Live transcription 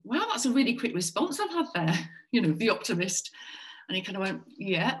that's a really quick response I've had there, the optimist. And he kind of went,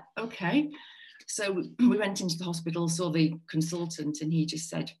 yeah, okay. So we went into the hospital, saw the consultant, and he just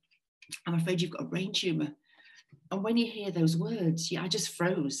said, I'm afraid you've got a brain tumour. And when you hear those words, I just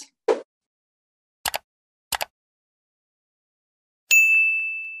froze.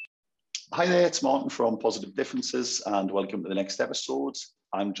 Hi there, it's Martin from Positive Differences, and welcome to the next episode.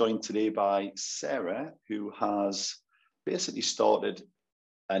 I'm joined today by Sarah, who has basically started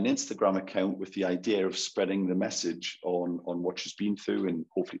an Instagram account with the idea of spreading the message on what she's been through and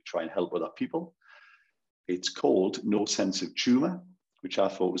hopefully try and help other people. It's called No Sense of Tumour, which I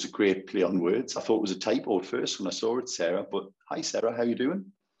thought was a great play on words. I thought it was a typo at first when I saw it, Sarah, but hi, Sarah, how are you doing?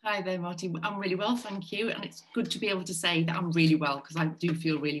 Hi there, Martin. I'm really well, thank you. And it's good to be able to say that I'm really well, because I do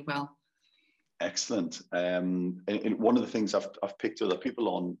feel really well. Excellent. And one of the things I've picked other people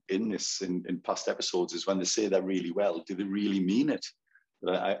on in past episodes is when they say they're really well, do they really mean it?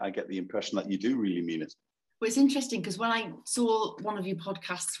 But I get the impression that you do really mean it. Well, it's interesting because when I saw one of your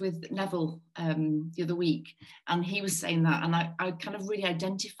podcasts with Neville the other week, and he was saying that, and I kind of really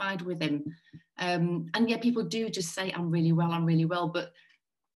identified with him. And yeah, people do just say, I'm really well, but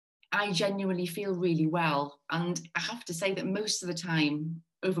I genuinely feel really well. And I have to say that most of the time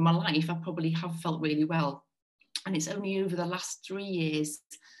over my life, I probably have felt really well. And it's only over the last 3 years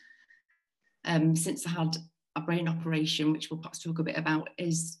since I had a brain operation, which we'll perhaps talk a bit about,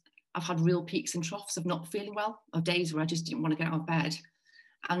 is I've had real peaks and troughs of not feeling well, of days where I just didn't want to get out of bed.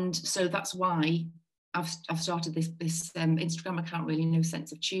 And so that's why I've started this Instagram account, really, No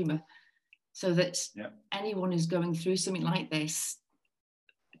Sense of Tumour, so that anyone who's going through something like this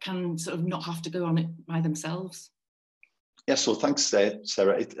can sort of not have to go on it by themselves. Yeah, so thanks,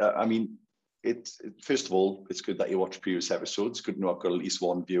 Sarah. First of all, it's good that you watch previous episodes. Good to know I've got at least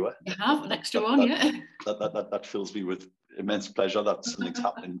one viewer. You have an extra one, yeah. That fills me with immense pleasure that something's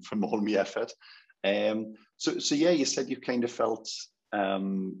happening from all my effort. So yeah, you said you kind of felt,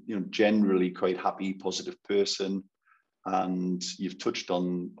 generally quite happy, positive person, and you've touched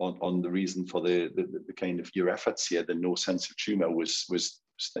on the reason for the kind of your efforts here. The No Sense of Tumour was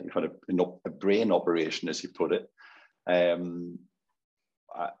that you've had a brain operation, as you put it.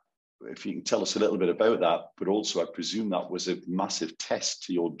 If you can tell us a little bit about that, but also I presume that was a massive test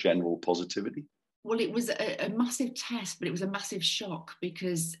to your general positivity. Well, it was a massive test, but it was a massive shock,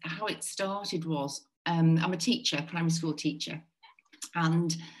 because how it started was, I'm a teacher, primary school teacher,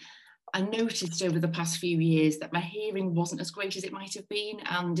 and I noticed over the past few years that my hearing wasn't as great as it might have been.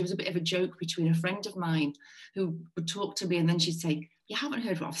 And there was a bit of a joke between a friend of mine who would talk to me, and then she'd say, you haven't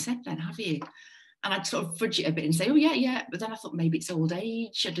heard what I've said then, have you? And I'd sort of fudge it a bit and say, oh, yeah. But then I thought maybe it's old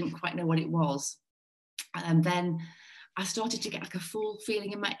age. I didn't quite know what it was. And then I started to get like a full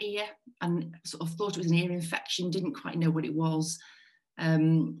feeling in my ear, and sort of thought it was an ear infection, didn't quite know what it was.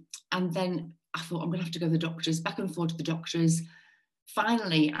 And then I thought, I'm going to have to go to the doctors, back and forth to the doctors.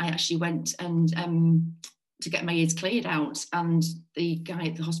 Finally, I actually went and to get my ears cleared out. And the guy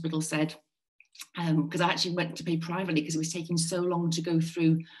at the hospital said, because I actually went to pay privately because it was taking so long to go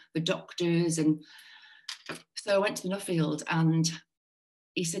through the doctors. And so I went to the Nuffield, and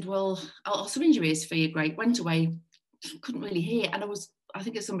he said, well, I'll syringe your ears for you. Great. Went away, couldn't really hear. And I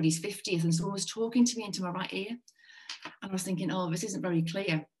think it's somebody's 50th, and someone was talking to me into my right ear. And I was thinking, oh, this isn't very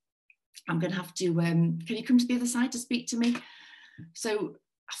clear. I'm going to have to, can you come to the other side to speak to me? So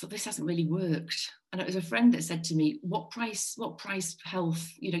I thought, this hasn't really worked. And it was a friend that said to me, what price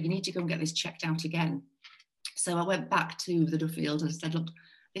health, you need to go and get this checked out again. So I went back to the Nuffield and said, look,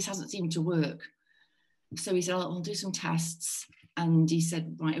 this hasn't seemed to work. So he said, I'll do some tests. And he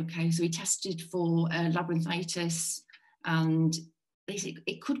said, right, okay. So he tested for labyrinthitis, and they said,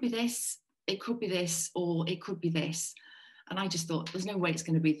 it could be this, or it could be this. And I just thought, there's no way it's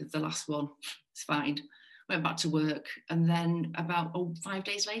going to be the last one. It's fine. Went back to work, and then about 5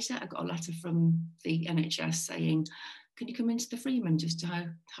 days later, I got a letter from the NHS saying, can you come into the Freeman just to have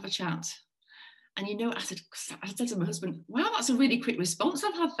a chat? And I said to my husband, wow, that's a really quick response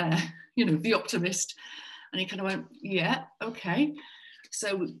I've had there, the optimist. And he kind of went, yeah, okay.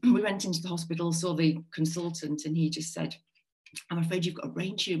 So we went into the hospital, saw the consultant, and he just said, I'm afraid you've got a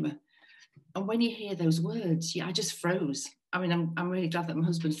brain tumour. And when you hear those words, I just froze. I mean, I'm really glad that my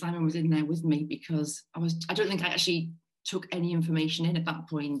husband Simon was in there with me, because I don't think I actually took any information in at that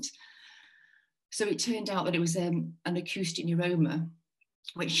point. So it turned out that it was an acoustic neuroma,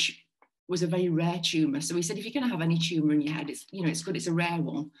 which was a very rare tumour. So he said, if you're going to have any tumour in your head, it's good, it's a rare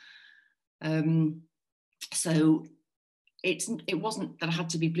one. So it wasn't that I had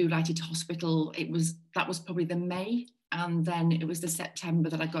to be blue lighted to hospital. That was probably the May, and then it was the September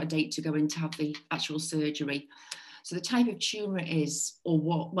that I got a date to go in to have the actual surgery. So the type of tumour is, or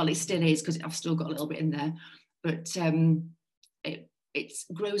what, well, it still is, because I've still got a little bit in there, but it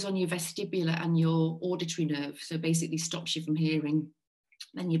grows on your vestibular and your auditory nerve. So basically stops you from hearing.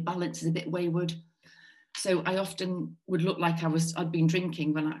 Then your balance is a bit wayward. So I often would look like I'd been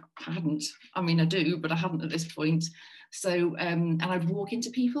drinking when I hadn't. I mean, I do, but I hadn't at this point. So, and I'd walk into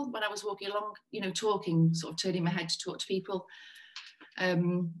people when I was walking along, you know, talking, sort of turning my head to talk to people.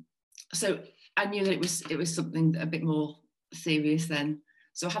 So I knew that it was something a bit more serious then.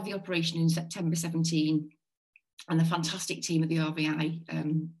 So I had the operation in September 17, and the fantastic team at the RVI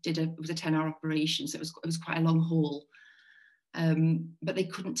it was a 10-hour operation, so it was quite a long haul. But they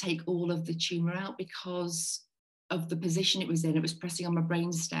couldn't take all of the tumour out because of the position it was in. It was pressing on my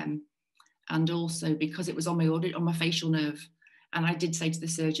brainstem, and also because it was on my facial nerve. And I did say to the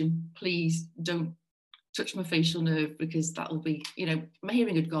surgeon, please don't touch my facial nerve, because that'll be, you know, my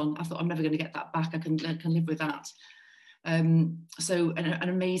hearing had gone. I thought, I'm never going to get that back. I can live with that. So an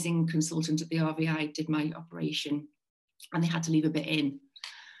amazing consultant at the RVI did my operation, and they had to leave a bit in.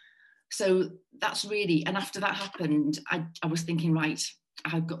 So that's really, and after that happened, I was thinking, right,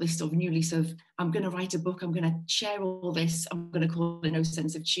 I've got this sort of new lease of, I'm going to write a book, I'm going to share all this, I'm going to call it No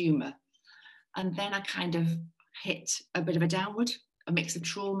Sense of Tumour. And then I kind of hit a bit of a downward, a mix of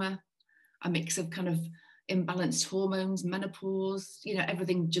trauma, a mix of kind of imbalanced hormones, menopause, you know,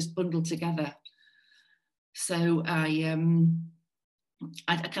 everything just bundled together. So I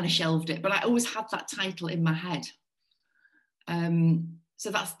kind of shelved it, but I always had that title in my head. So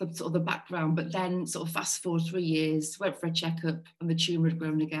that's the sort of the background. But then sort of fast forward 3 years, went for a checkup, and the tumour had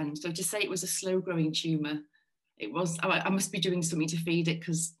grown again. So to say it was a slow growing tumour, it was, I must be doing something to feed it,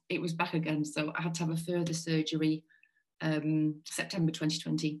 because it was back again. So I had to have a further surgery, September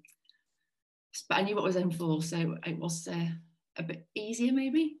 2020. But I knew what I was in for, so it was a bit easier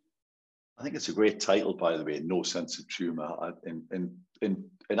maybe. I think it's a great title, by the way, No Sense of Tumour.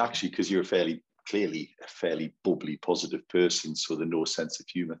 And actually, because you're clearly a fairly bubbly, positive person, so the no sense of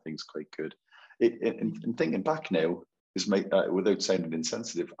humour thing's quite good. And thinking back now, without sounding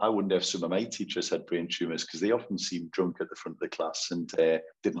insensitive, I wonder if some of my teachers had brain tumours, because they often seemed drunk at the front of the class and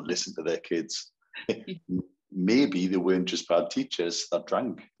didn't listen to their kids. Maybe they weren't just bad teachers that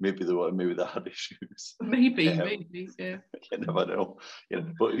drank. Maybe they had issues. Maybe, yeah. You never know.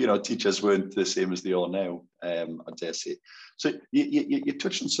 But you know, teachers weren't the same as they are now. I dare say. So you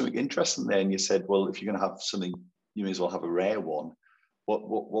touched on something interesting there, and you said, well, if you're going to have something, you may as well have a rare one. What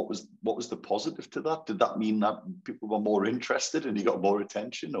was the positive to that? Did that mean that people were more interested and you got more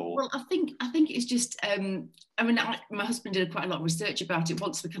attention? Or well, I think it's just I mean, my husband did quite a lot of research about it.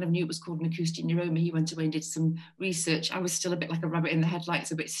 Once we kind of knew it was called an acoustic neuroma, he went away and did some research. I was still a bit like a rabbit in the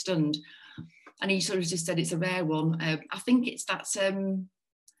headlights, a bit stunned, and he sort of just said it's a rare one. I think it's that's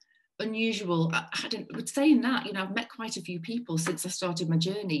unusual. But saying that, you know, I've met quite a few people since I started my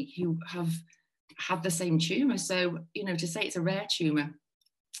journey who have had the same tumour. So, you know, to say it's a rare tumour,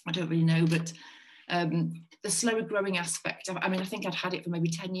 I don't really know. But the slower growing aspect, I mean, I think I'd had it for maybe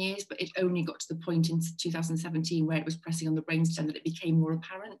 10 years, but it only got to the point in 2017 where it was pressing on the brainstem that it became more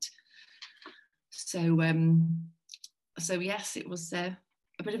apparent. So, so yes, it was a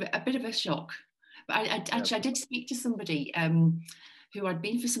bit of a shock. But I did speak to somebody who I'd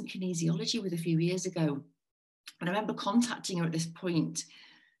been for some kinesiology with a few years ago, and I remember contacting her at this point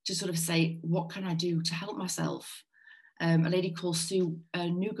to sort of say, what can I do to help myself? A lady called Sue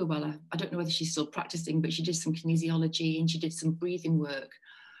Nugawella. I don't know whether she's still practicing, but she did some kinesiology and she did some breathing work.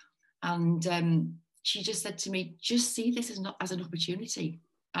 And she just said to me, just see this as an opportunity.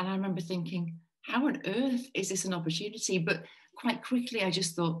 And I remember thinking, how on earth is this an opportunity? But quite quickly, I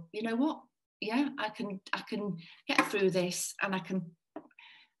just thought, you know what? Yeah, I can get through this, and I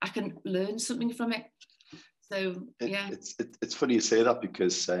can learn something from it. So yeah, it's funny you say that,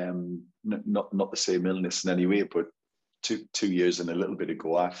 because not the same illness in any way, but 2 years and a little bit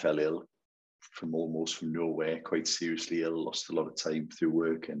ago, I fell ill from nowhere, quite seriously ill, lost a lot of time through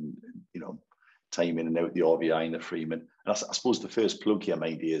work and, you know, time in and out the RVI and the Freeman. And I suppose the first plug here,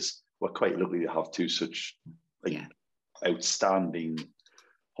 my dear, is we're quite lucky to have two such outstanding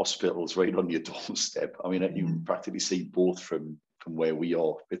hospitals right on your doorstep. I mean, you can practically see both from where we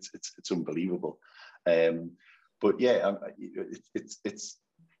are. It's unbelievable. But yeah,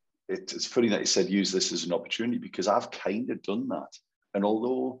 it's funny that you said use this as an opportunity, because I've kind of done that. And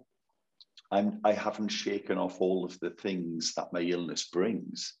although I haven't shaken off all of the things that my illness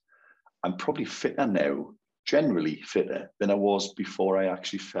brings, I'm probably fitter now, generally fitter than I was before I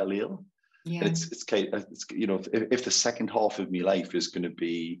actually fell ill. Yeah. And it's you know, if the second half of my life is going to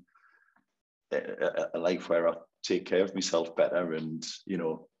be a life where I take care of myself better and, you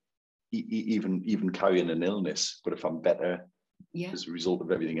know, even carrying an illness, but if I'm better as a result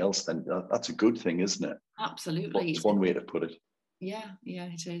of everything else, then that's a good thing, isn't it? Absolutely. It's one way to put it. Yeah,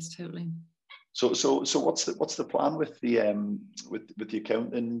 it is totally. So what's the plan with the with the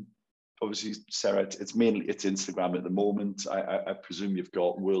accounting? Obviously, Sarah, it's mainly Instagram at the moment. I presume you've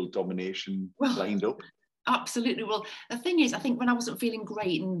got world domination lined up. Absolutely. Well, the thing is, I think when I wasn't feeling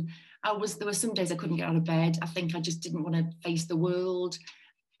great and there were some days I couldn't get out of bed. I think I just didn't want to face the world.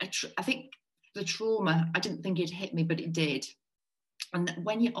 I think the trauma, I didn't think it hit me, but it did. And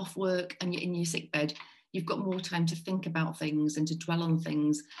when you're off work and you're in your sick bed, you've got more time to think about things and to dwell on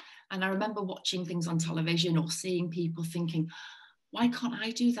things. And I remember watching things on television or seeing people thinking, why can't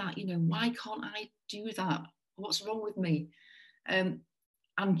I do that? Why can't I do that? What's wrong with me?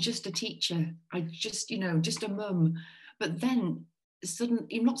 I'm just a teacher. I just, just a mum. But then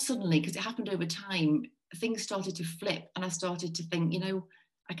not suddenly, because it happened over time, things started to flip and I started to think,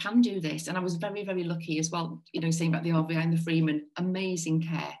 I can do this. And I was very, very lucky as well, saying about the RVI and the Freeman, amazing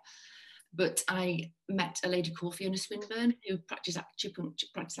care. But I met a lady called Fiona Swinburne who practiced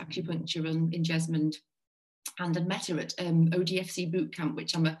acupuncture in Jesmond, and I met her at ODFC boot camp,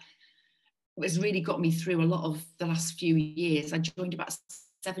 which has really got me through a lot of the last few years. I joined about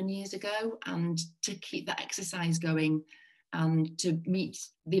 7 years ago, and to keep that exercise going and to meet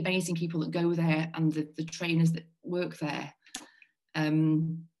the amazing people that go there and the trainers that work there. I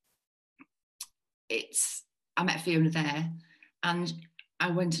met Fiona there, and I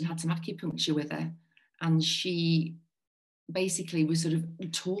went and had some acupuncture with her, and she basically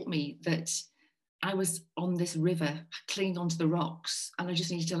taught me that I was on this river clinging onto the rocks, and I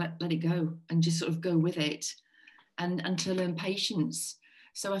just needed to let it go and just sort of go with it and to learn patience.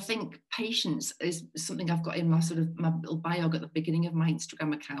 So I think patience is something I've got in my little biog at the beginning of my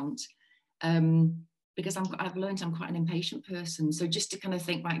Instagram account, because I've learned I'm quite an impatient person. So just to kind of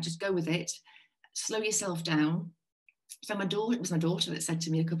think, right, just go with it, slow yourself down. So it was my daughter that said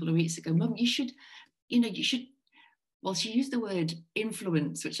to me a couple of weeks ago, Mum, you should, well, she used the word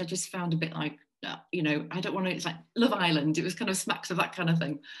influence, which I just found a bit like, I don't want to, it's like Love Island. It was kind of smacks of that kind of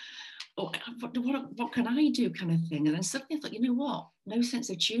thing. Or what can I do kind of thing? And then suddenly I thought, you know what? No Sense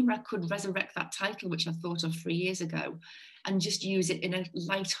of Humour. I could resurrect that title, which I thought of 3 years ago, and just use it in a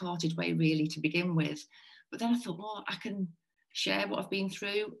light-hearted way, really, to begin with. But then I thought, well, I can share what I've been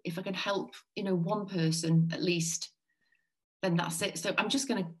through. If I can help, one person at least, then that's it. So I'm just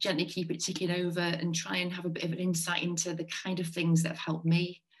going to gently keep it ticking over and try and have a bit of an insight into the kind of things that have helped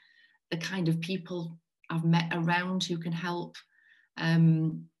me, the kind of people I've met around who can help.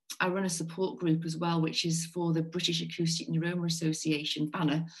 I run a support group as well, which is for the British Acoustic Neuroma Association,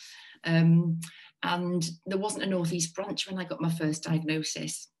 BANA. And there wasn't a North East branch when I got my first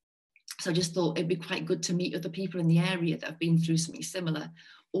diagnosis. So I just thought it'd be quite good to meet other people in the area that have been through something similar,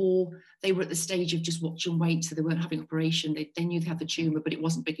 or they were at the stage of just watch and wait, so they weren't having operation. They knew they had the tumour, but it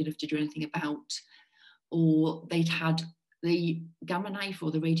wasn't big enough to do anything about, or they'd had the gamma knife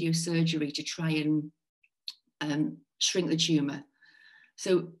or the radiosurgery to try and shrink the tumour.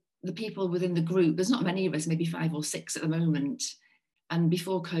 So the people within the group, there's not many of us, maybe 5 or 6 at the moment. And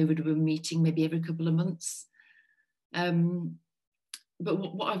before COVID, we were meeting maybe every couple of months. But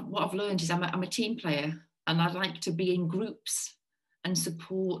what I've learned is I'm a team player, and I like to be in groups and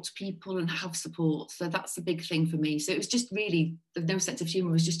support people and have support. So that's the big thing for me. So it was just really, the No Sense of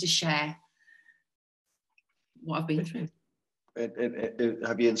Humour was just to share what I've been through.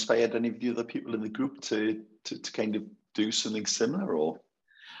 Have you inspired any of the other people in the group to kind of do something similar, or?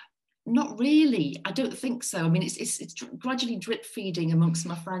 Not really. I don't think so. I mean, it's gradually drip feeding amongst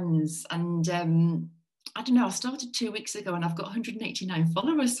my friends, and I don't know. I started 2 weeks ago, and I've got 189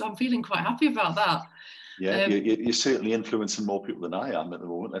 followers, so I'm feeling quite happy about that. Yeah, you're certainly influencing more people than I am at the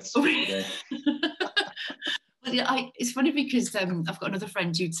moment. Let's Well, yeah, it's funny because I've got another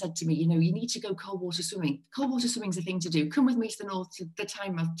friend who'd said to me, you need to go cold water swimming. Cold water swimming's a thing to do. Come with me to the north to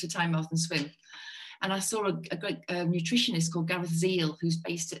Tynemouth and swim. And I saw a great nutritionist called Gareth Zeal, who's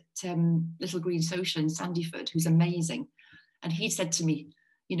based at Little Green Social in Sandyford, who's amazing. And he said to me,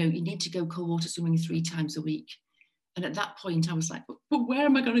 you need to go cold water swimming 3 times a week. And at that point, I was like, but where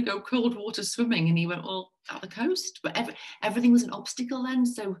am I going to go cold water swimming? And he went, well, at the coast. But everything was an obstacle then.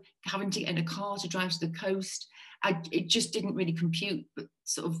 So having to get in a car to drive to the coast, it just didn't really compute. But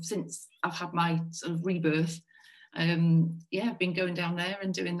sort of since I've had my sort of rebirth, I've been going down there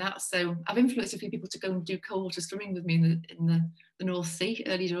and doing that. So I've influenced a few people to go and do cold water swimming with me in the North Sea,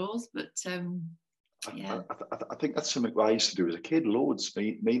 early doors. But I think that's something I used to do as a kid. Loads.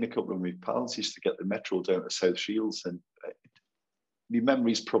 Me and a couple of my pals used to get the metro down to South Shields, and my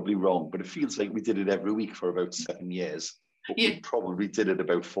memory's probably wrong, but it feels like we did it every week for about 7 years. but Yeah. we probably did it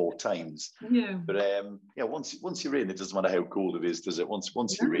about 4 times. Yeah. But yeah, once you're in, it doesn't matter how cold it is, does it? Once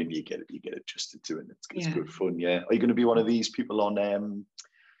you're in, you get adjusted to it. It's good fun. Yeah. Are you going to be one of these people on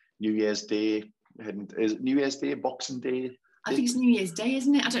New Year's Day? Is it New Year's Day, Boxing Day? I think it's New Year's Day,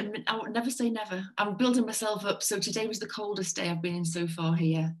 isn't it? I would never say never. I'm building myself up. So today was the coldest day I've been in so far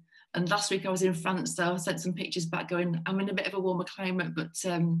here. And last week I was in France, so I sent some pictures back going, I'm in a bit of a warmer climate, but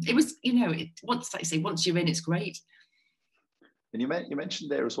it was, once, like I say, once you're in, it's great. And you mentioned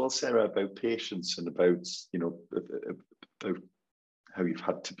there as well, Sarah, about patience and about, about how you've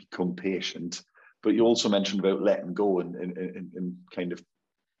had to become patient, but you also mentioned about letting go and kind of,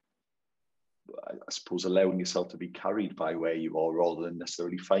 I suppose, allowing yourself to be carried by where you are rather than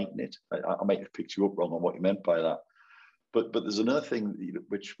necessarily fighting it. I might have picked you up wrong on what you meant by that. But there's another thing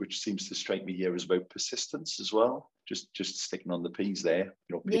which seems to strike me here is about persistence as well. Just sticking on the P's there,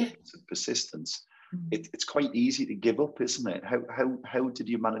 patience and persistence. It's quite easy to give up, isn't it? How did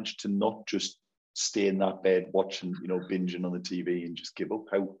you manage to not just stay in that bed watching, binging on the TV and just give up?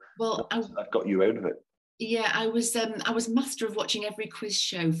 That got you out of it? Yeah, I was master of watching every quiz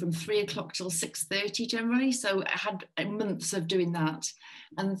show from 3 o'clock till 6:30 generally. So I had months of doing that.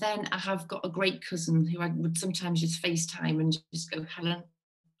 And then I have got a great cousin who I would sometimes just FaceTime and just go, Helen,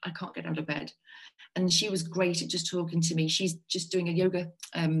 I can't get out of bed. And she was great at just talking to me. She's just doing a yoga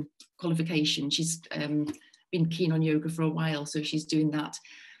qualification. She's been keen on yoga for a while, so she's doing that.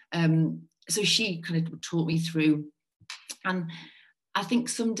 So she kind of taught me through. And I think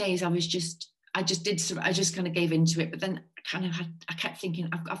some days I just kind of gave into it, but then I kept thinking,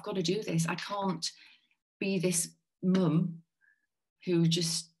 I've got to do this. I can't be this mum who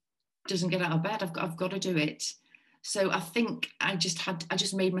just doesn't get out of bed. I've got to do it. So I think I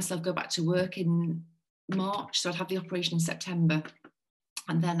just made myself go back to work in March. So I'd had the operation in September,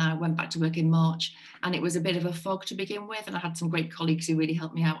 and then I went back to work in March, and it was a bit of a fog to begin with. And I had some great colleagues who really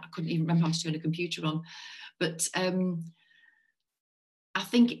helped me out. I couldn't even remember how to turn a computer on, but I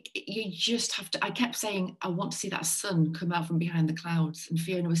think you just have to, I kept saying, I want to see that sun come out from behind the clouds. And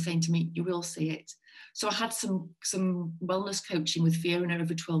Fiona was saying to me, you will see it. So I had some wellness coaching with Fiona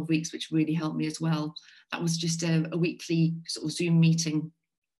over 12 weeks, which really helped me as well. That was just a weekly sort of Zoom meeting,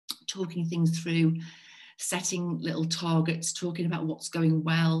 talking things through, setting little targets, talking about what's going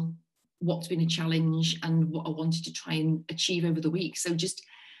well, what's been a challenge, and what I wanted to try and achieve over the week. So just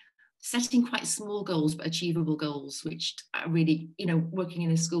setting quite small goals, but achievable goals, which I really, working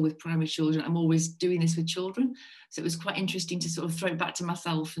in a school with primary children, I'm always doing this with children. So it was quite interesting to sort of throw it back to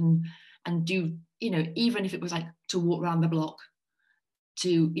myself and do, even if it was like to walk around the block,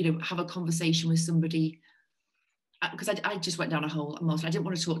 to, have a conversation with somebody, because I just went down a hole. I didn't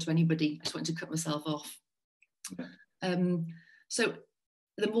want to talk to anybody. I just wanted to cut myself off. So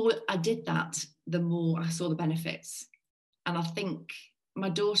the more I did that, the more I saw the benefits. And I think my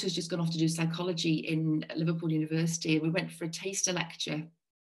daughter's just gone off to do psychology in Liverpool University. We went for a taster lecture,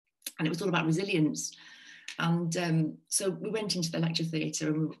 and it was all about resilience. And so we went into the lecture theatre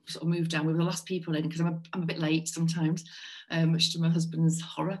and we sort of moved down. We were the last people in because I'm a bit late sometimes, much to my husband's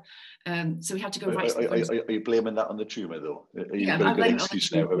horror. So we had to go right. Are you blaming that on the tumour though? Yeah, got a good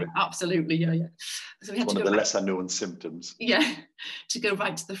excuse now, have you? Absolutely, yeah. So we had it's one of the lesser known symptoms. Yeah, to go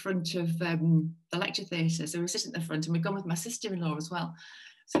right to the front of the lecture theatre. So we were sitting at the front, and we'd gone with my sister-in-law as well.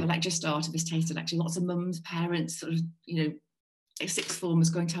 So the lecture started, this taster lecture, lots of mums, parents, sort of, sixth formers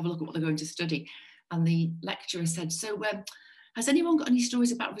going to have a look at what they're going to study. And the lecturer said, so has anyone got any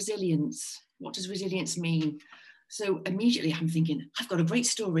stories about resilience? What does resilience mean? So immediately I'm thinking, I've got a great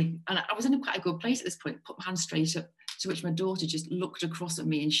story. And I was in quite a good place at this point, put my hand straight up, to which my daughter just looked across at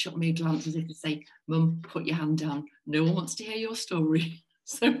me and shot me a glance as if to say, Mum, put your hand down. No one wants to hear your story.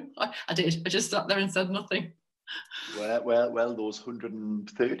 So I did. I just sat there and said nothing. Well, those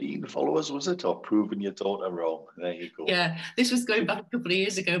 113 followers, was it? Or proving your daughter wrong? There you go. Yeah, this was going back a couple of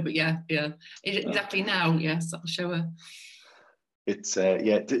years ago, but yeah. Exactly now, yes, I'll show her. It's,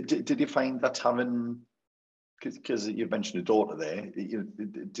 did you find that having, because you've mentioned a daughter there,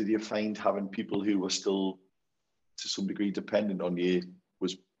 did you find having people who were still, to some degree, dependent on you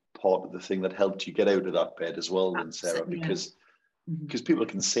was part of the thing that helped you get out of that bed as well, then, Sarah? Because people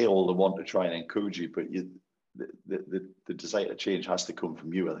can say all they want to try and encourage you, but the desire to change has to come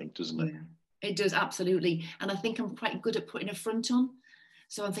from you, I think, doesn't it? Yeah, it does, absolutely. And I think I'm quite good at putting a front on.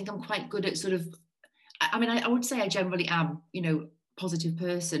 So I think I'm quite good at sort of, I would say I generally am, positive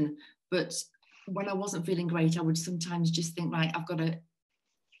person, but when I wasn't feeling great, I would sometimes just think, right, I've got to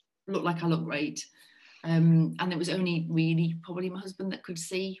look like I look great. And it was only really probably my husband that could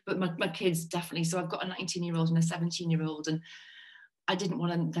see, but my kids definitely. So I've got a 19-year-old and a 17-year-old, and I didn't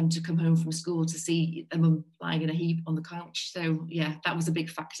want them to come home from school to see their mum lying in a heap on the couch. So yeah, that was a big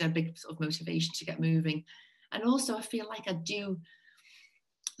factor, a big sort of motivation to get moving. And also I feel like I do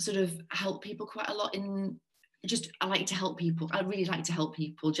sort of help people quite a lot in just, I like to help people. I really like to help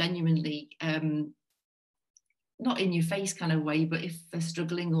people genuinely, not in your face kind of way, but if they're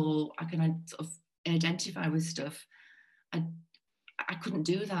struggling or I can sort of identify with stuff, I couldn't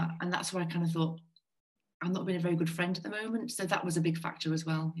do that. And that's why I kind of thought, I'm not being a very good friend at the moment. So that was a big factor as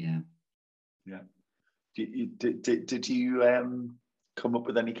well. Yeah. Yeah. Did you come up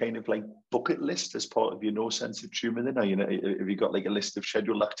with any kind of like bucket list as part of your No Sense of Humour then? Or, you know, have you got like a list of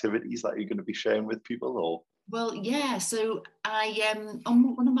scheduled activities that you're going to be sharing with people, or? Well, yeah. So I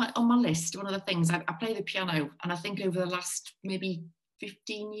on my list, one of the things I play the piano, and I think over the last maybe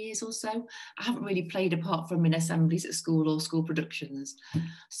 15 years or so, I haven't really played apart from in assemblies at school or school productions.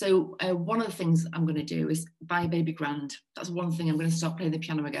 So one of the things I'm going to do is buy a baby grand. That's one thing. I'm going to start playing the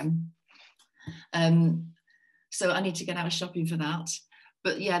piano again. So I need to get out shopping for that.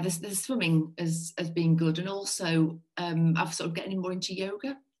 But yeah, the swimming has been good, and also I've sort of getting more into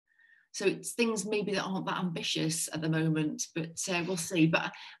yoga. So it's things maybe that aren't that ambitious at the moment, but we'll see.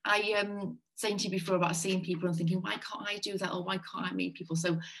 But I saying to you before about seeing people and thinking, why can't I do that, or why can't I meet people?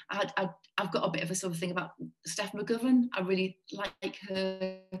 So I've got a bit of a sort of thing about Steph McGovern. I really like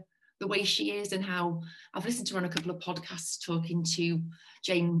her, the way she is, and how I've listened to her on a couple of podcasts talking to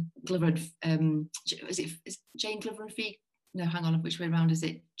Jane Glover. Is Jane Glover and Fee? No, hang on, which way around is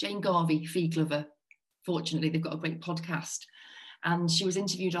it? Jane Garvey, Fee Glover. Fortunately, they've got a great podcast. And she was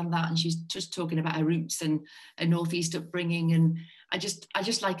interviewed on that, and she's just talking about her roots and her Northeast upbringing. And I just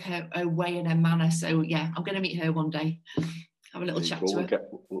like her way and her manner. So yeah, I'm going to meet her one day. Have a little chat to her.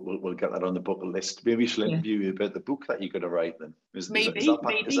 We'll get that on the bucket list. Maybe she'll interview you about the book that you're going to write then. Is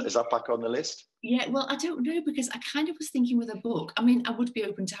that back on the list? Yeah, well, I don't know, because I kind of was thinking with a book. I mean, I would be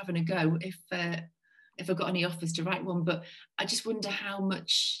open to having a go if I got any offers to write one, but I just wonder how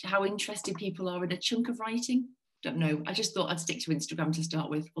interested people are in a chunk of writing. Don't know. I just thought I'd stick to Instagram to start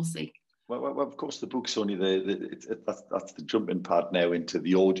with. We'll see. Well, of course, the book's only that's the jumping pad now into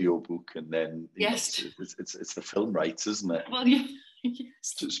the audio book, and then yes, it's the film rights, isn't it? Well, yeah.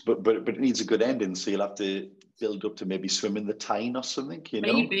 Yes. But it needs a good ending, so you'll have to build up to maybe swim in the Tyne or something, you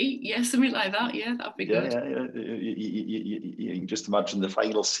know? Maybe, yeah, something like that. Yeah, that'd be good. Yeah. You can just imagine the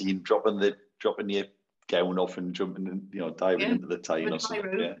final scene, dropping your gown off and jumping, and diving into the Tyne or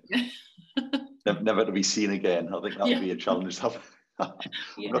something. Yeah. Never to be seen again. I think that would be a challenge. I'm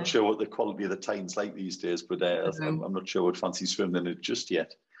not sure what the quality of the Tyne's like these days, but I'm not sure I would fancy swimming in it just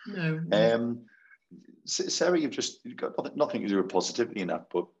yet. No. Sarah, you've got nothing to do with positivity in that,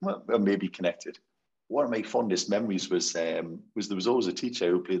 but maybe connected. One of my fondest memories was there was always a teacher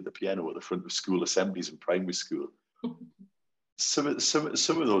who played the piano at the front of school assemblies in primary school. Some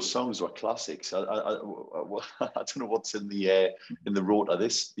of those songs were classics. I don't know what's in the rota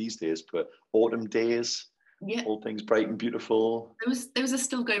these days, but Autumn Days, All Things Bright and Beautiful. Those are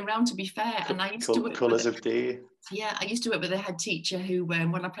still going round, to be fair. And I used to work Colours of Day. Yeah, I used to work with a head teacher who,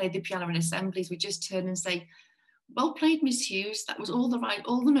 when I played the piano in assemblies, would just turn and say, "Well played, Miss Hughes. That was all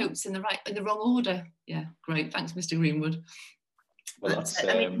the notes in the wrong order." Yeah, great. Thanks, Mr. Greenwood. Well, but,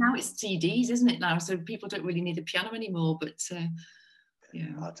 I mean, now it's CDs, isn't it now? So people don't really need the piano anymore, but yeah.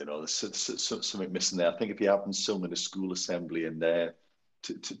 I don't know, there's something missing there. I think if you haven't sung in a school assembly and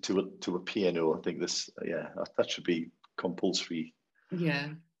to a piano, I think that should be compulsory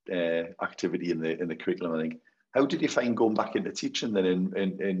activity in the curriculum, I think. How did you find going back into teaching then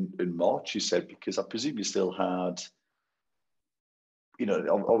in March, you said? Because I presume you still had,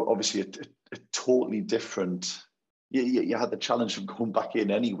 obviously a totally different... You had the challenge of going back in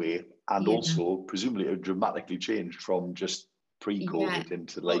anyway, and also presumably it dramatically changed from just pre-COVID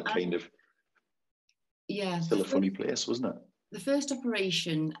into still a funny place, wasn't it? The first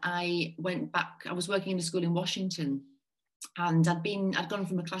operation, I went back. I was working in a school in Washington, and I'd gone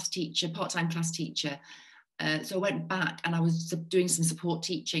from a part-time class teacher. So I went back and I was doing some support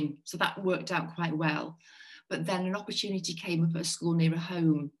teaching. So that worked out quite well. But then an opportunity came up at a school near a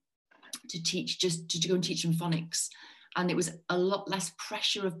home to teach, just to go and teach them phonics. And it was a lot less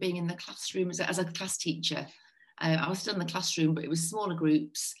pressure of being in the classroom as a class teacher. I was still in the classroom, but it was smaller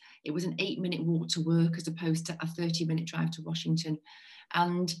groups. It was an 8-minute walk to work as opposed to a 30-minute drive to Washington.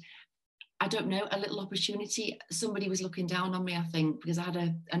 And I don't know, a little opportunity. Somebody was looking down on me, I think, because I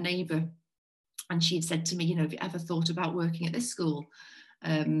had a neighbour, and she'd said to me, have you ever thought about working at this school?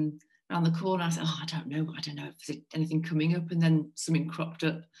 Around the corner, I said, I don't know if there's anything coming up, and then something cropped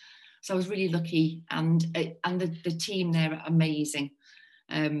up. So I was really lucky, and the team there are amazing.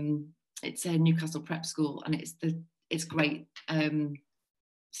 It's a Newcastle Prep School, and it's great.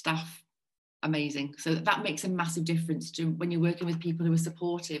 Staff, amazing. So that makes a massive difference to when you're working with people who are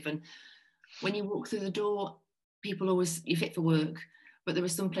supportive. And when you walk through the door, people always, you're fit for work. But there are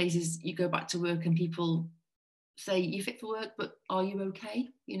some places you go back to work and people say, you're fit for work, but are you okay?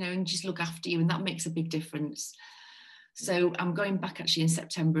 You know, and just look after you. And that makes a big difference. So I'm going back actually in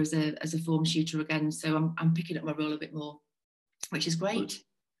September as a form tutor again. So I'm picking up my role a bit more, which is great.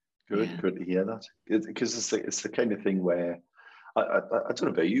 Good to hear that. Because it's the kind of thing where, I don't know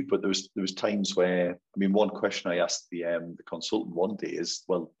about you, but there was times where, I mean, one question I asked the consultant one day is,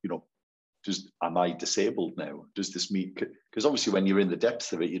 well, you know, am I disabled now? Does this mean, because obviously when you're in the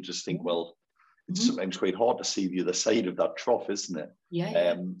depths of it, you just think, well, it's sometimes quite hard to see the other side of that trough, isn't it?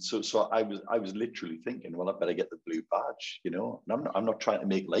 Yeah. So I was literally thinking, well, I better get the blue badge, you know. And I'm not trying to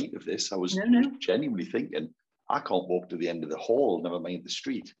make light of this. I was genuinely thinking, I can't walk to the end of the hall, never mind the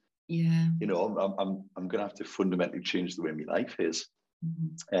street. Yeah. You know, I'm going to have to fundamentally change the way my life is.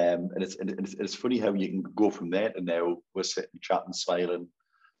 And it's funny how you can go from there to now we're sitting, chatting, smiling,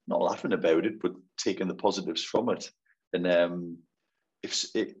 not laughing about it, but taking the positives from it. And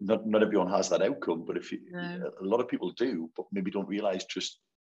not everyone has that outcome, but a lot of people do, but maybe don't realize just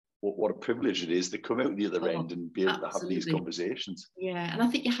what a privilege it is to come out the other end and be able to have these conversations. Yeah, and I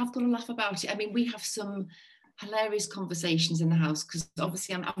think you have got to laugh about it. I mean, we have some hilarious conversations in the house because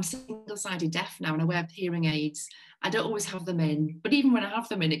obviously I'm single-sided deaf now and I wear hearing aids. I don't always have them in, but even when I have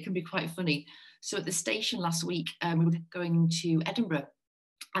them in, it can be quite funny. So at the station last week, we were going to Edinburgh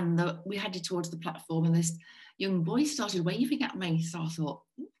and we headed towards the platform and this young boy started waving at me. So I thought,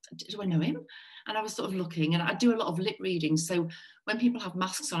 do I know him? And I was sort of looking, and I do a lot of lip reading. So when people have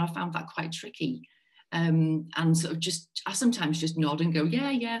masks on, I found that quite tricky. And sort of I sometimes just nod and go,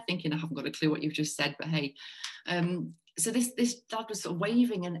 yeah, thinking I haven't got a clue what you've just said, but hey. So this dad was sort of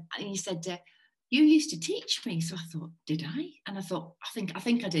waving and he said, you used to teach me. So I thought, did I? And I thought, I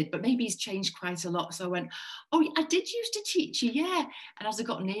think I did, but maybe he's changed quite a lot. So I went, oh, I did used to teach you, yeah. And as I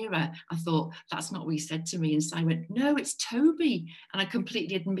got nearer, I thought, that's not what he said to me. And so I went, no, it's Toby. And I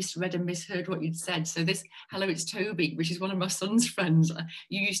completely had misread and misheard what you'd said. So this, hello, it's Toby, which is one of my son's friends.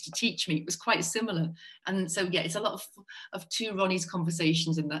 You used to teach me. It was quite similar. And so, yeah, it's a lot of two Ronnie's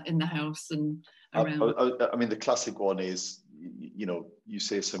conversations in the house and around. I mean, the classic one is, you know, you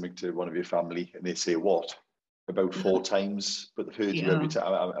say something to one of your family and they say what about 4 times, but they've heard you every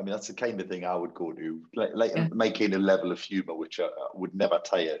time. I mean, that's the kind of thing I would go to, like my kind of level of humor, which I would never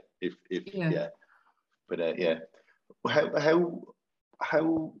tire if But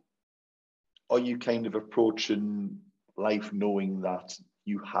how are you kind of approaching life knowing that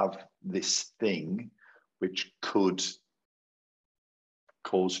you have this thing which could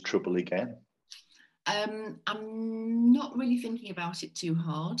cause trouble again? I'm not really thinking about it too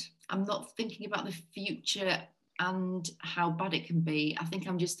hard. I'm not thinking about the future and how bad it can be. I think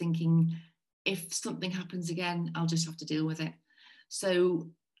I'm just thinking if something happens again, I'll just have to deal with it.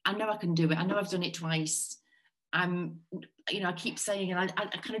 So I know I can do it. I know I've done it twice. I keep saying, and I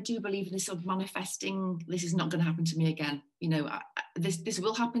kind of do believe in this sort of manifesting, this is not going to happen to me again. You know, this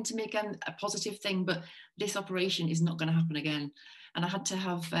will happen to me again, a positive thing, but this operation is not going to happen again. And I had to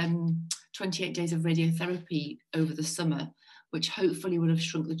have 28 days of radiotherapy over the summer, which hopefully would have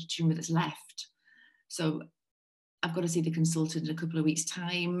shrunk the tumour that's left. So I've got to see the consultant in a couple of weeks'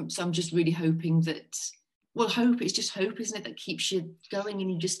 time. So I'm just really hoping that, well, hope, it's just hope, isn't it, that keeps you going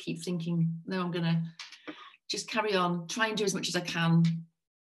and you just keep thinking, no, I'm going to just carry on, try and do as much as I can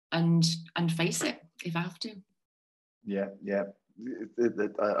and face it if I have to. Yeah.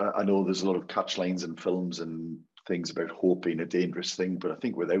 I know there's a lot of catch lines in films and things about hope being a dangerous thing, but I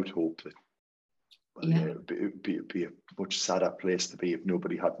think without hope, it'd be a much sadder place to be if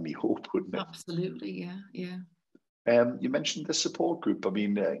nobody had any hope, wouldn't it? Absolutely, yeah. You mentioned the support group. I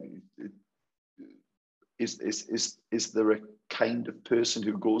mean, is there a kind of person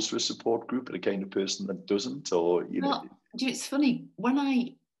who goes to a support group and a kind of person that doesn't, or it's funny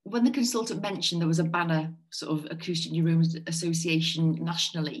when the consultant mentioned there was a banner, sort of Acoustic Neurons Association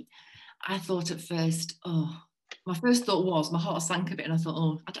nationally, I thought at first, my first thought was, my heart sank a bit and I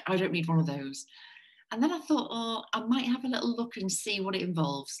thought, I don't need one of those. And then I thought, I might have a little look and see what it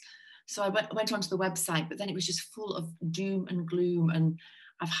involves. So I went onto the website, but then it was just full of doom and gloom and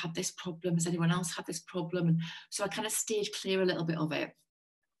I've had this problem, has anyone else had this problem? And so I kind of steered clear a little bit of it.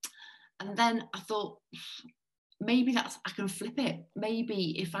 And then I thought, maybe I can flip it.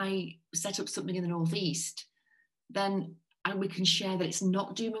 Maybe if I set up something in the Northeast, then we can share that it's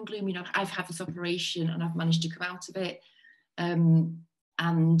not doom and gloom. You know, I've had this operation and I've managed to come out of it,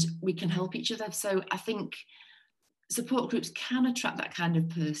 and we can help each other. So I think support groups can attract that kind of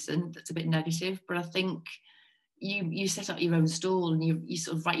person that's a bit negative, but I think you set up your own stall and you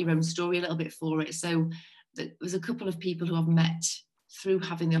sort of write your own story a little bit for it. So there's a couple of people who I've met through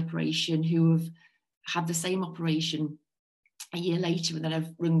having the operation who have had the same operation a year later, and then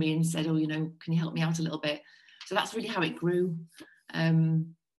have rung me and said, oh, you know, can you help me out a little bit? So that's really how it grew.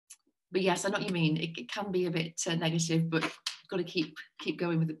 But yes, I know what you mean. It can be a bit negative, but you've got to keep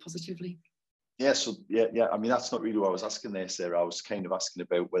going with it positively. Yeah, so yeah. I mean, that's not really what I was asking there, Sarah. I was kind of asking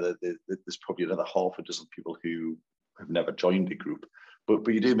about whether there's probably another half a dozen people who have never joined a group. But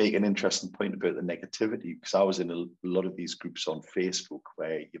you do make an interesting point about the negativity, because I was in a lot of these groups on Facebook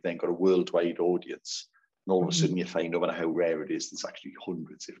where you've then got a worldwide audience, and all of a sudden you find, no matter how rare it is, there's actually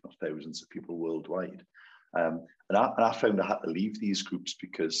hundreds, if not thousands, of people worldwide. And I found I had to leave these groups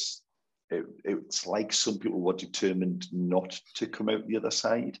because it's like some people were determined not to come out the other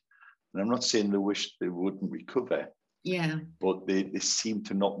side. And I'm not saying they wish they wouldn't recover, but they seem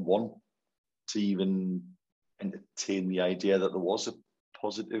to not want to even entertain the idea that there was a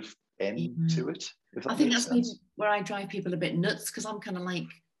positive end to it. I think that's maybe where I drive people a bit nuts, because I'm kind of like,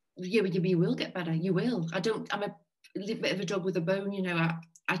 yeah, you will get better. You will. I'm a little bit of a dog with a bone, you know.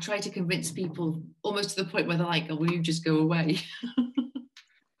 I try to convince people almost to the point where they're like, oh, will you just go away?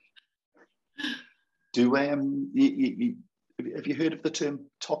 Have you heard of the term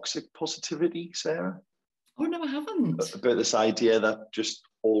toxic positivity, Sarah? Oh, no, I haven't. About this idea that just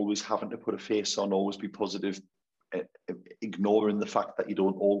always having to put a face on, always be positive, ignoring the fact that you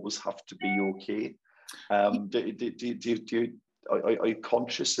don't always have to be okay. Are you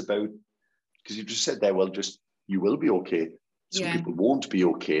conscious about, because you just said there, well, just you will be okay. Some people won't be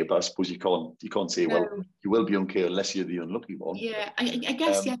okay, but I suppose you can't say, well, you will be okay unless you're the unlucky one. Yeah, I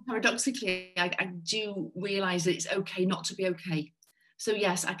guess, paradoxically, I do realise that it's okay not to be okay. So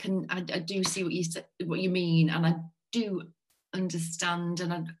yes, I do see what you mean, and I do understand,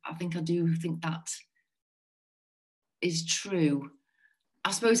 and I think that is true. I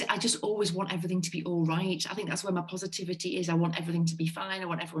suppose I just always want everything to be all right. I think that's where my positivity is. I want everything to be fine. I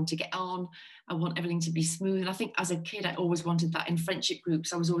want everyone to get on. I want everything to be smooth. And I think as a kid, I always wanted that in friendship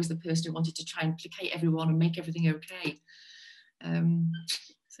groups. I was always the person who wanted to try and placate everyone and make everything okay.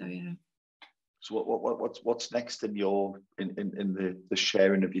 So yeah. So what's next in the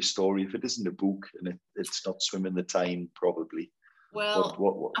sharing of your story? If it isn't a book and it's not Swimming the Tyne, probably.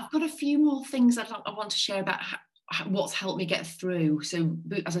 Well, I've got a few more things I want to share about what's helped me get through. So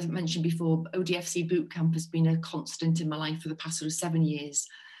as I mentioned before, ODFC Bootcamp has been a constant in my life for the past sort of 7 years,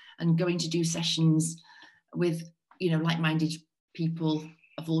 and going to do sessions with, you know, like-minded people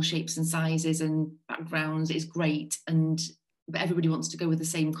of all shapes and sizes and backgrounds is great. But everybody wants to go with the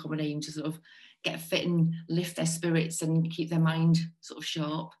same common aim to sort of get fit and lift their spirits and keep their mind sort of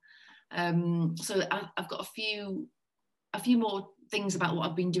sharp. So I've got a few more things about what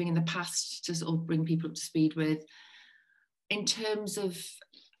I've been doing in the past to sort of bring people up to speed with. In terms of,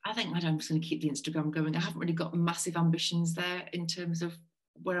 I'm just going to keep the Instagram going. I haven't really got massive ambitions there in terms of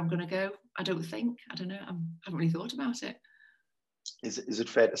where I'm going to go. I don't know. I haven't really thought about it. Is it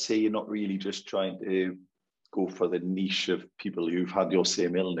fair to say you're not really just trying to go for the niche of people who've had your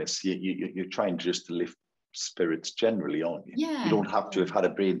same illness? You're trying just to lift spirits generally, aren't you? Yeah. You don't have to have had a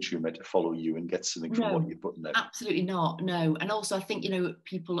brain tumor to follow you and get something from what you're putting out. Absolutely not. No. And also I think, you know,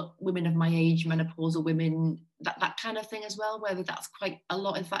 women of my age, menopausal women, that kind of thing as well, whether that's quite a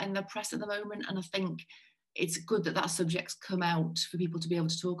lot of that in the press at the moment. And I think it's good that subject's come out for people to be able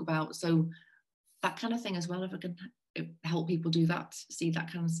to talk about. So that kind of thing as well, if I can help people do that, see that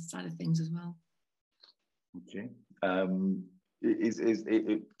kind of side of things as well. Okay.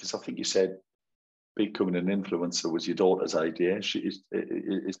 Because I think you said becoming an influencer was your daughter's idea.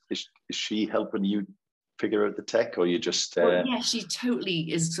 Is she helping you figure out the tech, or you just Well, yeah, she totally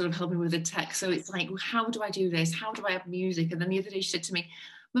is sort of helping with the tech. So it's like, well, how do I do this? How do I have music? And then the other day she said to me,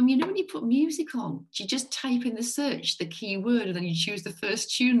 Mum, you know when you put music on, you just type in the search the keyword and then you choose the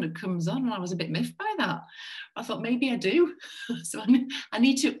first tune that comes on. And I was a bit miffed by that. I thought maybe I do. So I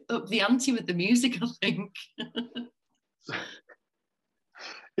need to up the ante with the music, I think.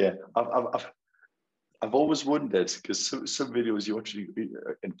 Yeah, I've always wondered, because some videos you're watching,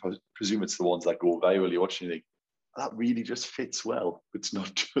 and presume it's the ones that go viral, you're watching, you think, that really just fits well. It's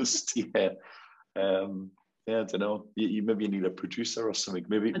not just, I don't know. You maybe need a producer or something.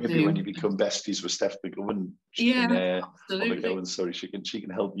 Maybe when you become besties with Steph McGowan, absolutely. Sorry, she can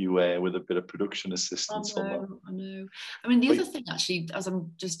help you with a bit of production assistance on that. I know. I mean, the other thing actually, as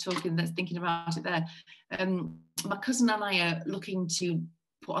I'm just thinking about it there, my cousin and I are looking to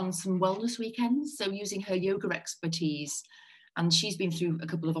put on some wellness weekends. So using her yoga expertise, and she's been through a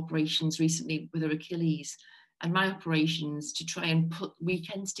couple of operations recently with her Achilles. and my operations to try and put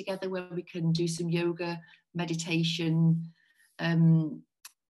weekends together where we can do some yoga, meditation,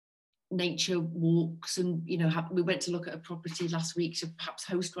 nature walks, and we went to look at a property last week to perhaps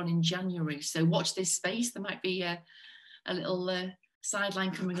host one in January. So watch this space. There might be a little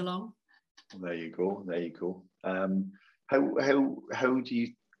sideline coming along. There you go. How do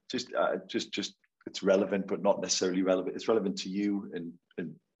you just it's relevant but not necessarily relevant. It's relevant to you, and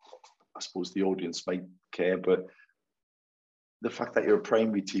I suppose the audience might care, but the fact that you're a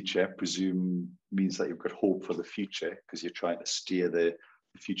primary teacher, I presume, means that you've got hope for the future because you're trying to steer the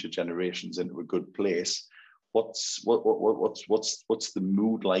future generations into a good place. What's the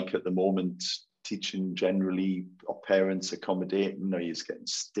mood like at the moment? Teaching generally, or parents accommodating? Are you just getting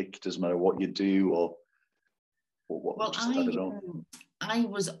stick? Doesn't matter what you do, or what? Well, I don't know. I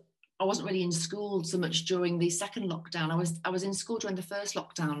wasn't really in school so much during the second lockdown. I was in school during the first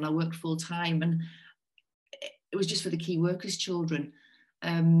lockdown, and I worked full time, and it was just for the key workers' children.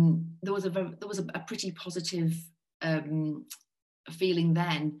 There was a pretty positive feeling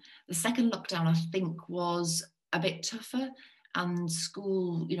then. The second lockdown, I think, was a bit tougher, and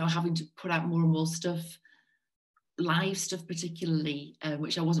school, having to put out more and more stuff, live stuff particularly,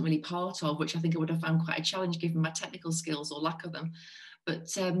 which I wasn't really part of, which I think I would have found quite a challenge given my technical skills or lack of them.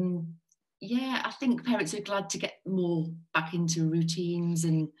 But yeah, I think parents are glad to get more back into routines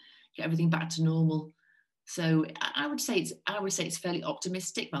and get everything back to normal. So I would say it's fairly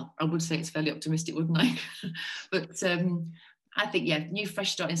optimistic. Well, I would say it's fairly optimistic, wouldn't I? But I think, yeah, new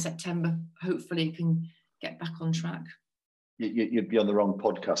fresh start in September. Hopefully, it can get back on track. You'd be on the wrong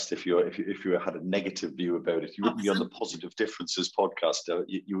podcast if you had a negative view about it. You wouldn't be on the Positive Differences podcast.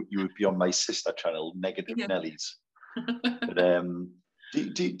 You would be on my sister channel, Negative Nellies. But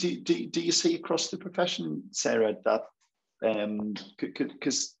do you see across the profession, Sarah, that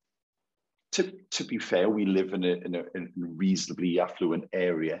because to be fair, we live in a reasonably affluent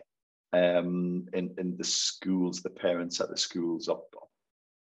area, in the schools, the parents at the schools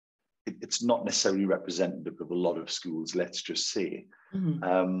it's not necessarily representative of a lot of schools, let's just say.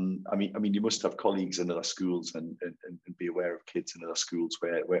 Mm-hmm. I mean, you must have colleagues in other schools and be aware of kids in other schools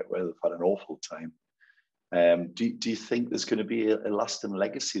where they've had an awful time. Do you think there's going to be a lasting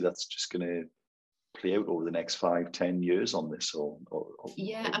legacy that's just going to play out over the next 5-10 years on this?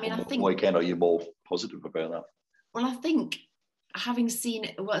 Yeah, I mean, I think... Or again, are you more positive about that? Well, I think having seen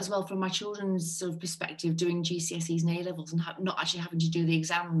it as well from my children's sort of perspective, doing GCSEs and A-levels and not actually having to do the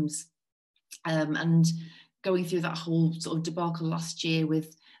exams, and going through that whole sort of debacle last year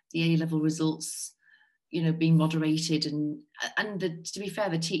with the A-level results, being moderated, and to be fair,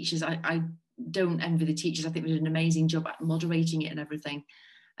 the teachers, I don't envy the teachers. I think they did an amazing job at moderating it and everything.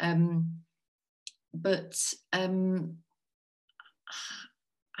 But I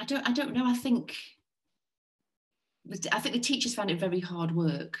don't know. I think the teachers found it very hard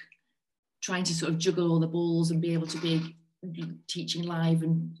work trying to sort of juggle all the balls and be able to be teaching live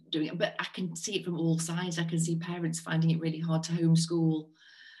and doing it. But I can see it from all sides. I can see parents finding it really hard to homeschool.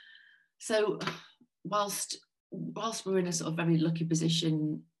 So whilst we're in a sort of very lucky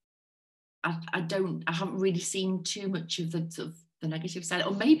position, I haven't really seen too much of the sort of the negative side.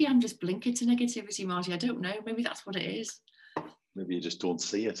 Or maybe I'm just blinkered to negativity, Marty. I don't know. Maybe that's what it is. Maybe you just don't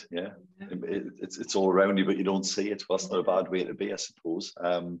see it. Yeah, it's all around you, but you don't see it. Well, that's not a bad way to be, I suppose.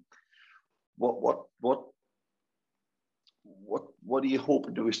 What do you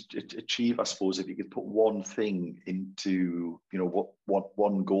hope to achieve? I suppose if you could put one thing into, what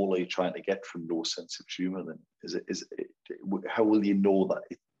one goal are you trying to get from No Sense of Humour? Then is it how will you know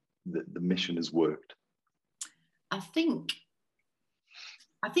that the mission has worked? I think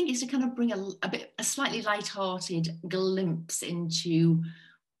it's to kind of bring a slightly light-hearted glimpse into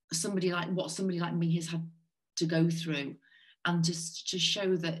what somebody like me has had to go through, and just to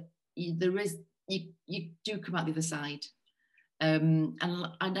show that you do come out the other side. And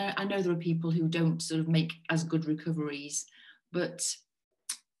I know there are people who don't sort of make as good recoveries, but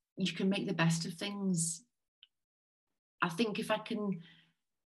you can make the best of things. I think if I can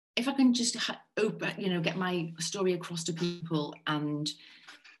just get my story across to people, and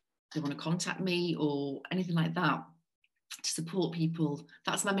they want to contact me or anything like that to support people,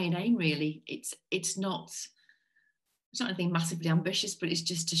 that's my main aim, really. It's not anything massively ambitious, but it's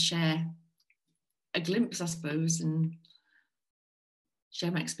just to share a glimpse, I suppose, and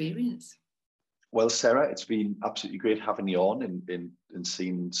share my experience. Well, Sarah, it's been absolutely great having you on and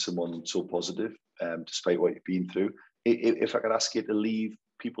seeing someone so positive, despite what you've been through. If I could ask you to leave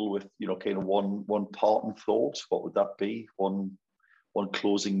people with, kind of one parting thought, what would that be? One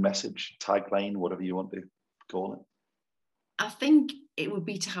closing message, tagline, whatever you want to call it. I think it would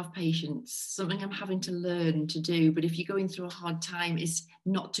be to have patience, something I'm having to learn to do. But if you're going through a hard time, is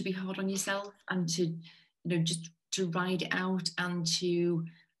not to be hard on yourself and to, just to ride it out and to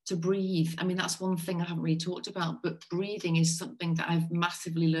breathe. I mean, that's one thing I haven't really talked about, but breathing is something that I've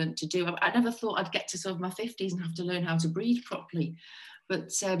massively learned to do. I never thought I'd get to sort of my 50s and have to learn how to breathe properly,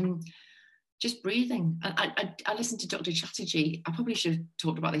 but just breathing. I listened to Dr. Chatterjee. I probably should have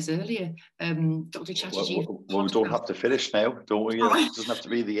talked about this earlier. Dr. Chatterjee. Well, we don't have to finish now, don't we? Right. It doesn't have to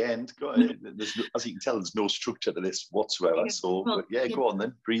be the end. There's no, as you can tell, there's no structure to this whatsoever. So, well, go on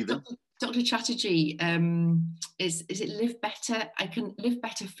then, breathing. Dr. Chatterjee, is it Live Better? I can live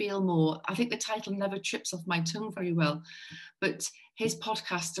better, feel more. I think the title never trips off my tongue very well, but his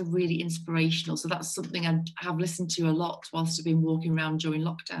podcasts are really inspirational. So that's something I have listened to a lot whilst I've been walking around during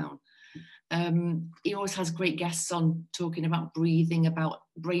lockdown. He always has great guests on talking about breathing, about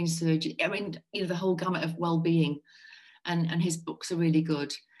brain surgery. I mean, the whole gamut of well-being, and his books are really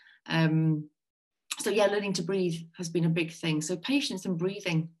good. So yeah, learning to breathe has been a big thing. So patience and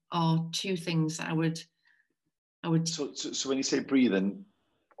breathing are two things that I would. So when you say breathing,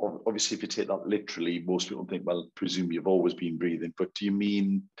 obviously if you take that literally, most people think, well, presume you've always been breathing, but do you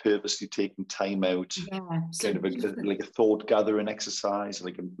mean purposely taking time out, kind of like a thought gathering exercise,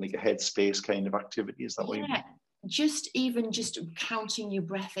 like a headspace kind of activity? Is that what you mean? Just counting your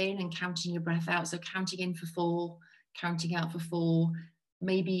breath in and counting your breath out. So counting in for 4, counting out for 4,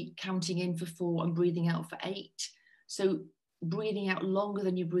 maybe counting in for 4 and breathing out for 8. So breathing out longer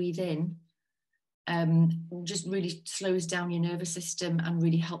than you breathe in just really slows down your nervous system and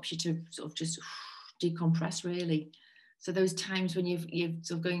really helps you to sort of just decompress, really. So those times when you're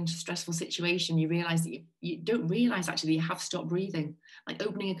sort of going into a stressful situation, you realize that you don't realize actually you have stopped breathing, like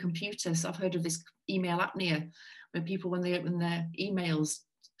opening a computer. So I've heard of this email apnea, where people, when they open their emails,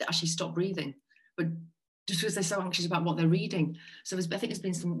 they actually stop breathing, but just because they're so anxious about what they're reading. So I think there's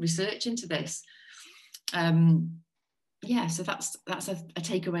been some research into this. So that's a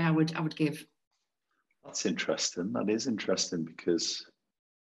takeaway I would give. That's interesting. That is interesting because,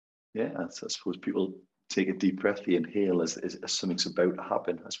 I suppose people take a deep breath, they inhale as something's about to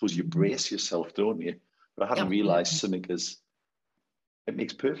happen. I suppose you brace yourself, don't you? But I hadn't realised something it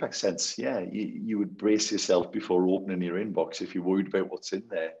makes perfect sense. Yeah, you would brace yourself before opening your inbox if you're worried about what's in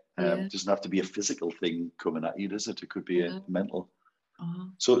there. It doesn't have to be a physical thing coming at you, does it? It could be a mental. Uh-huh.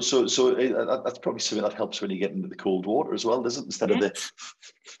 So that's probably something that helps when you get into the cold water as well, doesn't it? Instead of the...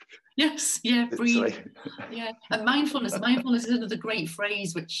 Yes, breathe. Yeah, and mindfulness is another great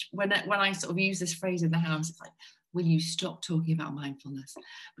phrase, which when I sort of use this phrase in the house, it's like, will you stop talking about mindfulness?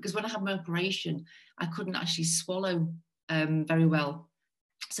 Because when I had my operation, I couldn't actually swallow very well.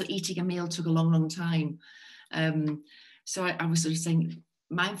 So eating a meal took a long time. So I was sort of saying,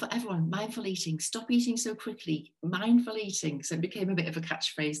 mindful eating, stop eating so quickly, mindful eating. So it became a bit of a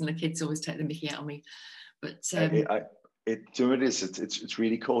catchphrase, and the kids always take the mickey out of me. But it's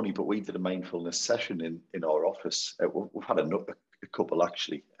really corny, but we did a mindfulness session in our office. We've had a couple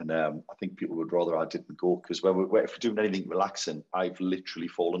actually, and I think people would rather I didn't go, because if we're doing anything relaxing, I've literally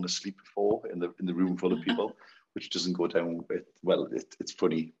fallen asleep before in the room full of people, which doesn't go down well. It's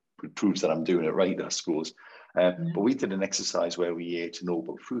funny. It proves that I'm doing it right, I suppose. But we did an exercise where we ate a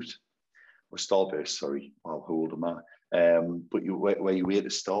noble fruit, or starburst. Sorry, how old am I? But where you ate a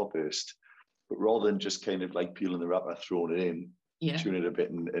starburst. But rather than just kind of like peeling the wrapper, throwing it in, chewing it a bit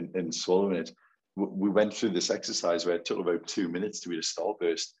and swallowing it, we went through this exercise where it took about 2 minutes to eat a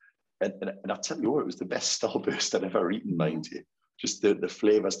starburst. And I tell you what, it was the best starburst I've ever eaten, mind you. Just the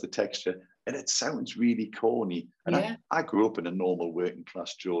flavours, the texture. And it sounds really corny. And I grew up in a normal working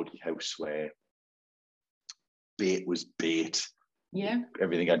class Geordie house where bait was bait. Yeah.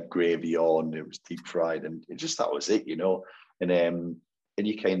 Everything had gravy on, it was deep fried, and that was it, And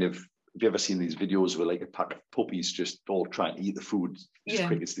you kind of... Have you ever seen these videos where like a pack of puppies just all trying to eat the food as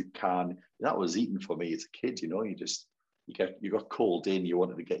quick as they can? That was eating for me as a kid, you got called in, you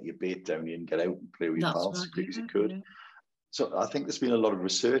wanted to get your bait down and get out and play with your pals as quick as you could. Yeah. So I think there's been a lot of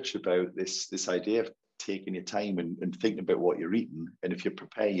research about this idea of taking your time and thinking about what you're eating. And if you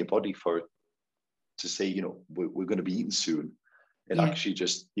prepare your body for it, to say, we're going to be eating soon, it actually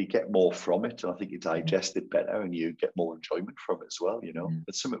you get more from it. And I think you digest it better and you get more enjoyment from it as well,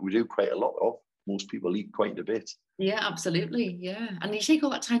 It's something we do quite a lot of. Most people eat quite a bit. Yeah, absolutely. Yeah. And you take all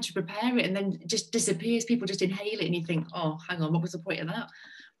that time to prepare it and then it just disappears. People just inhale it and you think, oh, hang on, what was the point of that?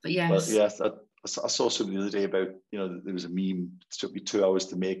 But yes. Well, yes, I saw something the other day about, there was a meme. It took me 2 hours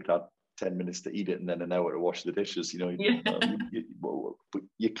to make that, 10 minutes to eat it, and then an hour to wash the dishes. But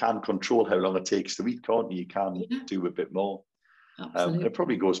you can control how long it takes to eat, can't you? You can do a bit more. Absolutely. It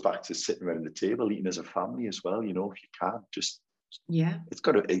probably goes back to sitting around the table, eating as a family as well. You know, if you can, just it's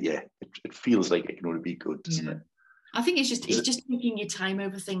got to. It feels like it can only be good, doesn't it? I think it's just taking your time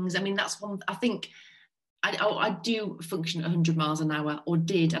over things. I mean, that's one. I think I do function at 100 miles an hour, or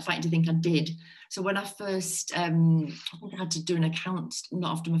did. I'd like to think I did. So when I first, I think I had to do an account,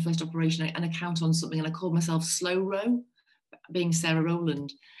 not after my first operation, an account on something, and I called myself Slow Row, being Sarah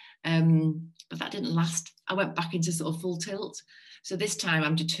Rowland. But that didn't last. I went back into sort of full tilt. So this time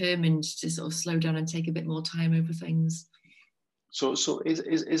I'm determined to sort of slow down and take a bit more time over things. So is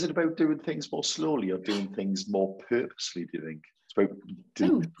it about doing things more slowly or doing things more purposely, do you think? It's about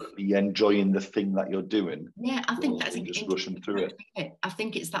deliberately enjoying the thing that you're doing. Yeah, I think that's just rushing through it. I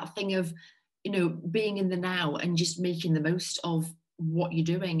think it's that thing of, you know, being in the now and just making the most of what you're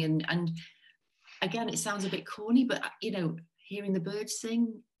doing. And again, it sounds a bit corny, but, you know, hearing the birds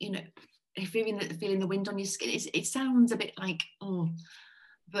sing, you know, feeling the wind on your skin, it sounds a bit like, oh,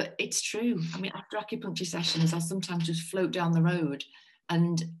 but it's true. I mean, after acupuncture sessions, I sometimes just float down the road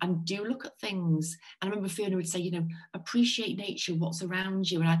and do look at things. And I remember Fiona would say, you know, appreciate nature, what's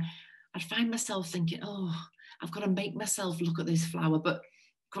around you. And I'd find myself thinking, oh, I've got to make myself look at this flower. But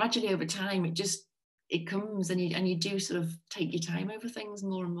gradually over time, it comes, and you do sort of take your time over things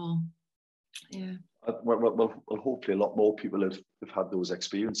more and more. Yeah. Well, hopefully a lot more people have had those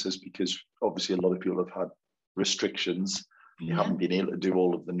experiences, because obviously a lot of people have had restrictions. You haven't been able to do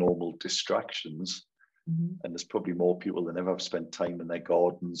all of the normal distractions. And there's probably more people than ever have spent time in their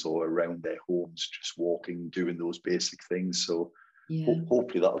gardens or around their homes, just walking, doing those basic things. So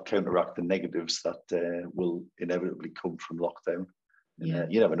hopefully that'll counteract the negatives that will inevitably come from lockdown.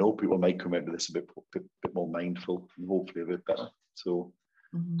 And you never know, people might come out of this a bit more mindful and hopefully a bit better. So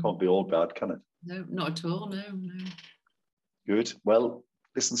can't be all bad, can it? No, not at all. No. Good. Well,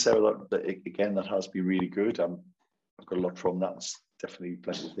 listen, Sarah, that has been really good. I've got a lot from that. There's definitely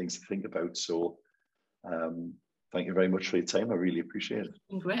plenty of things to think about. So thank you very much for your time. I really appreciate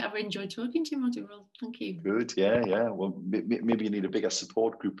it. Great. I've enjoyed talking to you, Martin. Well, thank you. Good. Yeah. Well, maybe you need a bigger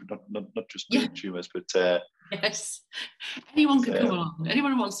support group, not just brain tumours, but yes, anyone can come along.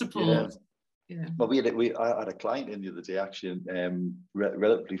 Anyone who wants support. Yeah. Well, I had a client in the other day, actually,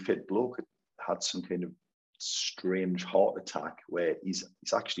 relatively fit bloke, had some kind of strange heart attack where he's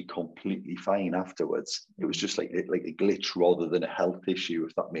actually completely fine afterwards. It was just like a glitch rather than a health issue,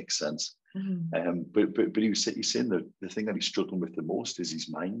 if that makes sense. But he's saying the thing that he's struggling with the most is his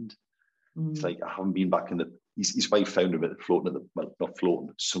mind. It's like, I haven't been back in his wife found him not floating,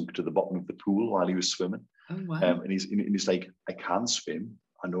 but sunk to the bottom of the pool while he was swimming. Oh, wow. And he's like, I can swim.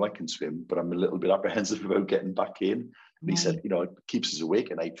 I know I can swim, but I'm a little bit apprehensive about getting back in. And he said, you know, it keeps us awake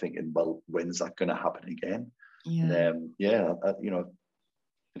at night thinking, well, when's that going to happen again? Yeah. And, you know,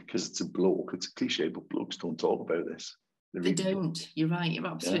 because it's a bloke, it's a cliche, but blokes don't talk about this. They don't. You're right. You're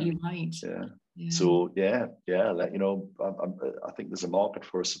absolutely right. Yeah. So you know, I think there's a market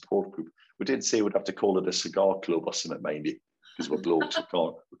for a support group. We did say we'd have to call it a cigar club or something, mind you, because we're blokes.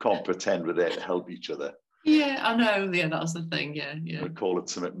 we can't pretend we're there to help each other. Yeah, I know. Yeah, that's the thing. Yeah. We'll call it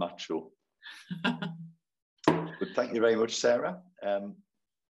something macho. But thank you very much, Sarah.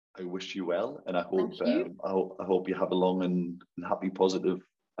 I wish you well, and I hope you have a long and happy, positive,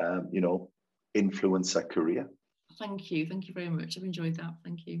 you know, influencer career. Thank you very much. I've enjoyed that.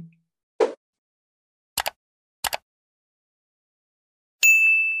 Thank you.